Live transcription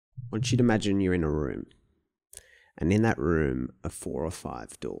want you to imagine you're in a room, and in that room are 4 or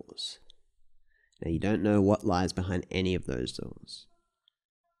 5 doors. Now, you don't know what lies behind any of those doors,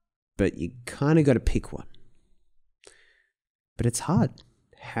 but you kind of got to pick one. But it's hard.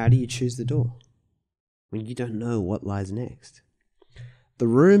 How do you choose the door when you don't know what lies next? The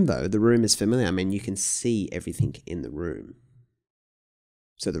room, though, the room is familiar. I mean, you can see everything in the room.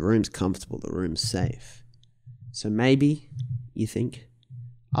 So the room's comfortable, the room's safe. So maybe you think,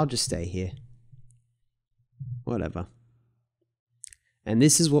 I'll just stay here. Whatever. And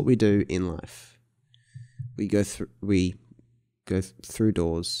this is what we do in life. We go through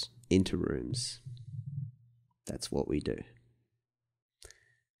doors into rooms. That's what we do.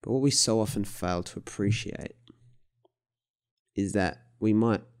 But what we so often fail to appreciate is that we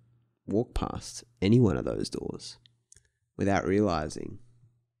might walk past any one of those doors without realizing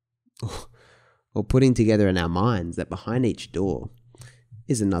or putting together in our minds that behind each door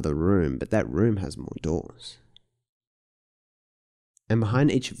is another room, but that room has more doors. And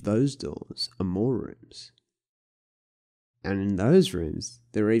behind each of those doors are more rooms. And in those rooms,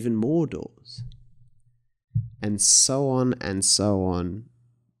 there are even more doors. And so on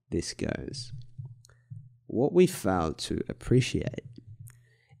this goes. What we fail to appreciate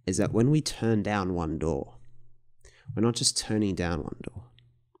is that when we turn down one door, we're not just turning down one door.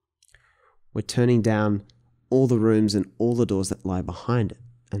 We're turning down all the rooms and all the doors that lie behind it,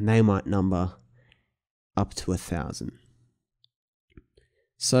 and they might number up to 1,000.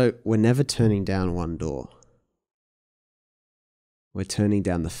 So we're never turning down one door. We're turning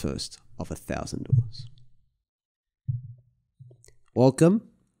down the first of 1,000 doors. Welcome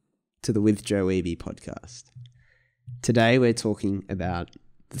to the With Joe Wehbe Podcast. Today we're talking about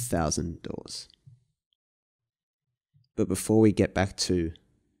the 1,000 doors. But before we get back to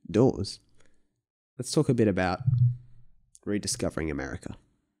doors, let's talk a bit about rediscovering America.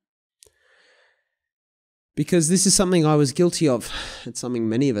 Because this is something I was guilty of. It's something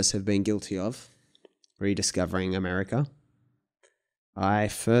many of us have been guilty of, rediscovering America. I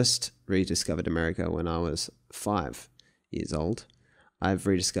first rediscovered America when I was 5 years old. I've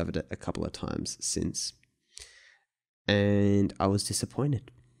rediscovered it a couple of times since. And I was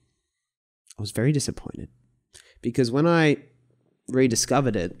disappointed. I was very disappointed. Because when I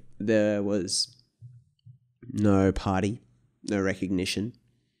rediscovered it, there was no party, no recognition.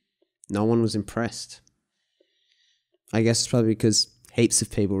 No one was impressed. I guess it's probably because heaps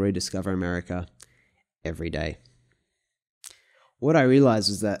of people rediscover America every day. What I realized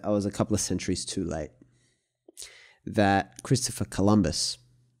was that I was a couple of centuries too late. That Christopher Columbus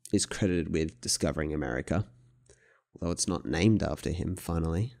is credited with discovering America, although it's not named after him,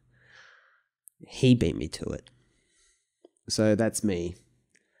 funnily. He beat me to it. So that's me,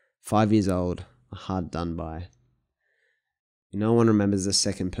 5 years old, hard done by. No one remembers the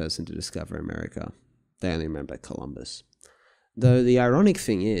second person to discover America. They only remember Columbus. Though the ironic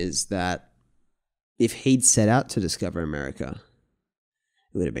thing is that if he'd set out to discover America,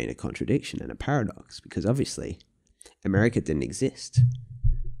 it would have been a contradiction and a paradox, because obviously America didn't exist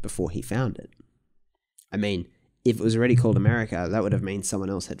before he found it. I mean, if it was already called America, that would have meant someone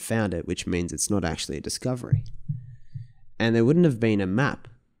else had found it, which means it's not actually a discovery. And there wouldn't have been a map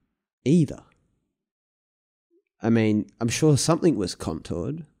either. I mean, I'm sure something was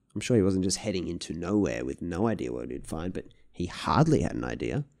contoured. I'm sure he wasn't just heading into nowhere with no idea what he'd find, but he hardly had an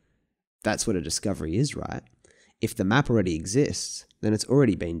idea. That's what a discovery is, right? If the map already exists, then it's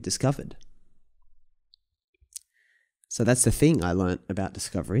already been discovered. So that's the thing I learnt about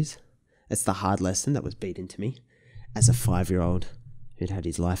discoveries. It's the hard lesson that was beat into me as a 5-year-old who'd had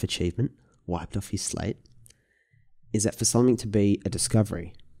his life achievement wiped off his slate, is that for something to be a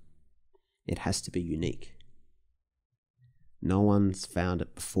discovery, it has to be unique. No one's found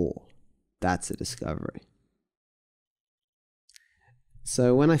it before. That's a discovery.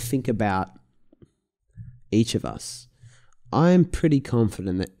 So when I think about each of us, I'm pretty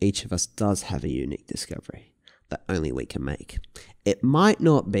confident that each of us does have a unique discovery that only we can make. It might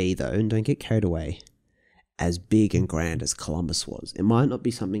not be, though, and don't get carried away, as big and grand as Columbus was. It might not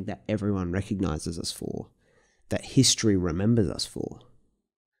be something that everyone recognizes us for, that history remembers us for.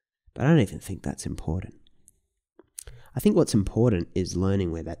 But I don't even think that's important. I think what's important is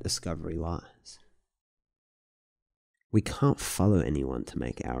learning where that discovery lies. We can't follow anyone to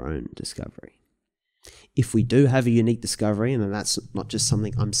make our own discovery. If we do have a unique discovery, and that's not just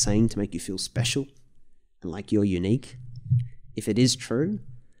something I'm saying to make you feel special and like you're unique, if it is true,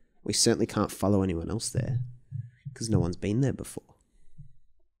 we certainly can't follow anyone else there because no one's been there before.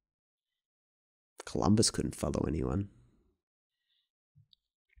 Columbus couldn't follow anyone.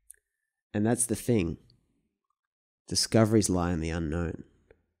 And that's the thing. Discoveries lie in the unknown.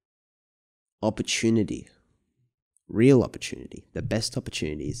 opportunity, real opportunity, the best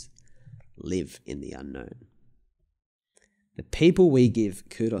opportunities live in the unknown. The people we give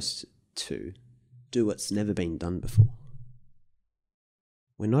kudos to do what's never been done before.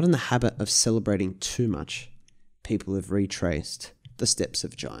 We're not in the habit of celebrating too much people who've retraced the steps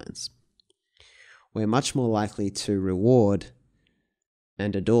of giants. We're much more likely to reward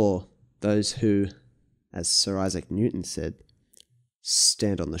and adore those who, as Sir Isaac Newton said,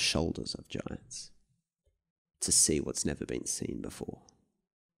 stand on the shoulders of giants to see what's never been seen before.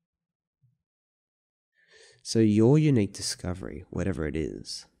 So your unique discovery, whatever it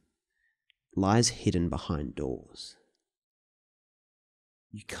is, lies hidden behind doors.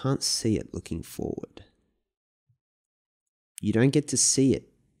 You can't see it looking forward. You don't get to see it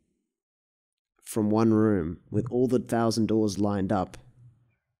from one room with all the 1,000 doors lined up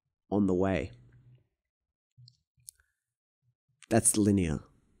on the way. That's linear.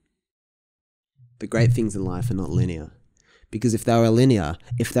 The great things in life are not linear. Because if they were linear,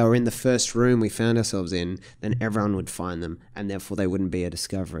 if they were in the first room we found ourselves in, then everyone would find them, and therefore they wouldn't be a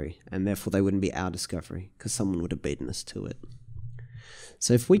discovery, and therefore they wouldn't be our discovery, because someone would have beaten us to it.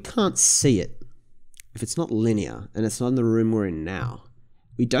 So if we can't see it, if it's not linear, and it's not in the room we're in now,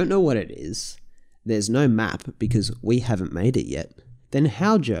 we don't know what it is, there's no map because we haven't made it yet, then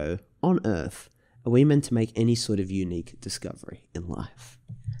how, Joe, on earth, are we meant to make any sort of unique discovery in life?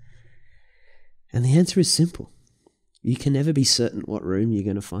 And the answer is simple. You can never be certain what room you're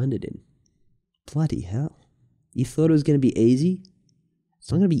going to find it in. Bloody hell. You thought it was going to be easy?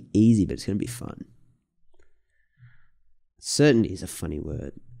 It's not going to be easy, but it's going to be fun. Certainty is a funny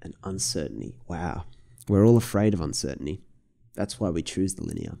word, and uncertainty, wow. We're all afraid of uncertainty. That's why we choose the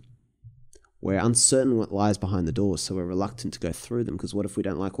linear. We're uncertain what lies behind the doors, so we're reluctant to go through them, because what if we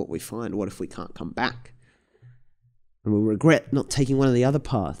don't like what we find? What if we can't come back? And we'll regret not taking one of the other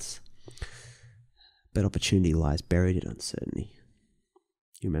paths. But opportunity lies buried in uncertainty.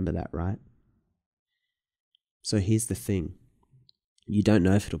 You remember that, right? So here's the thing. You don't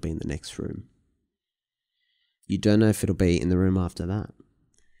know if it'll be in the next room. You don't know if it'll be in the room after that.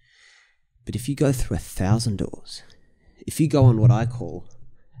 But if you go through 1,000 doors, if you go on what I call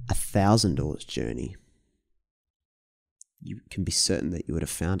 1,000 doors journey, you can be certain that you would have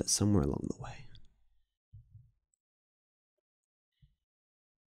found it somewhere along the way.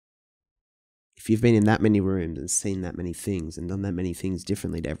 If you've been in that many rooms and seen that many things and done that many things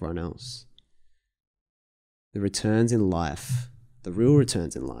differently to everyone else, the returns in life, the real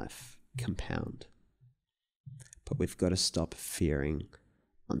returns in life, compound. But we've got to stop fearing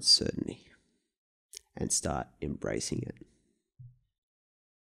uncertainty and start embracing it.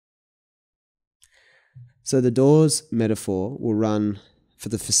 So the doors metaphor will run, for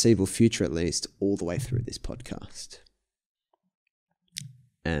the foreseeable future at least, all the way through this podcast.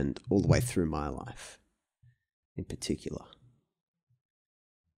 And all the way through my life, in particular.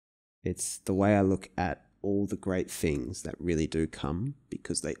 It's the way I look at all the great things that really do come,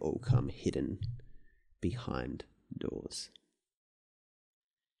 because they all come hidden behind doors.